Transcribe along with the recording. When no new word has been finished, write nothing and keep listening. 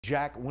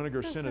Jack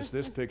Winiger sent us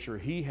this picture.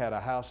 He had a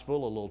house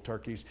full of little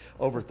turkeys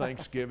over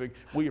Thanksgiving.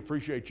 We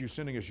appreciate you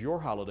sending us your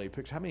holiday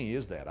pics. How many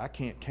is that? I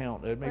can't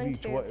count. Maybe 1,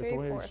 2, 3,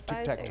 4,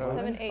 5, 6,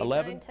 7, 8,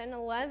 11? 9, 10,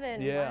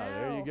 11. Yeah, wow.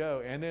 there you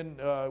go. And then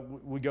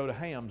we go to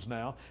hams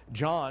now.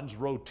 John's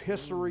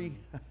rotisserie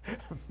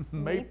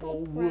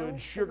maple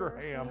wood sugar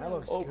ham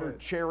over good.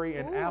 cherry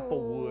and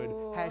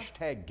applewood.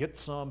 Hashtag get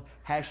some.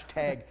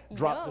 Hashtag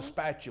drop the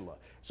spatula.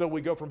 So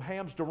we go from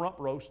hams to rump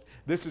roast.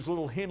 This is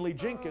little Henley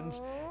Jenkins.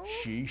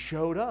 She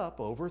showed up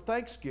over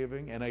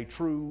Thanksgiving, and a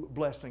true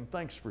blessing.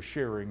 Thanks for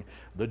sharing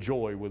the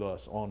joy with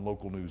us on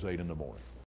Local News 8 in the morning.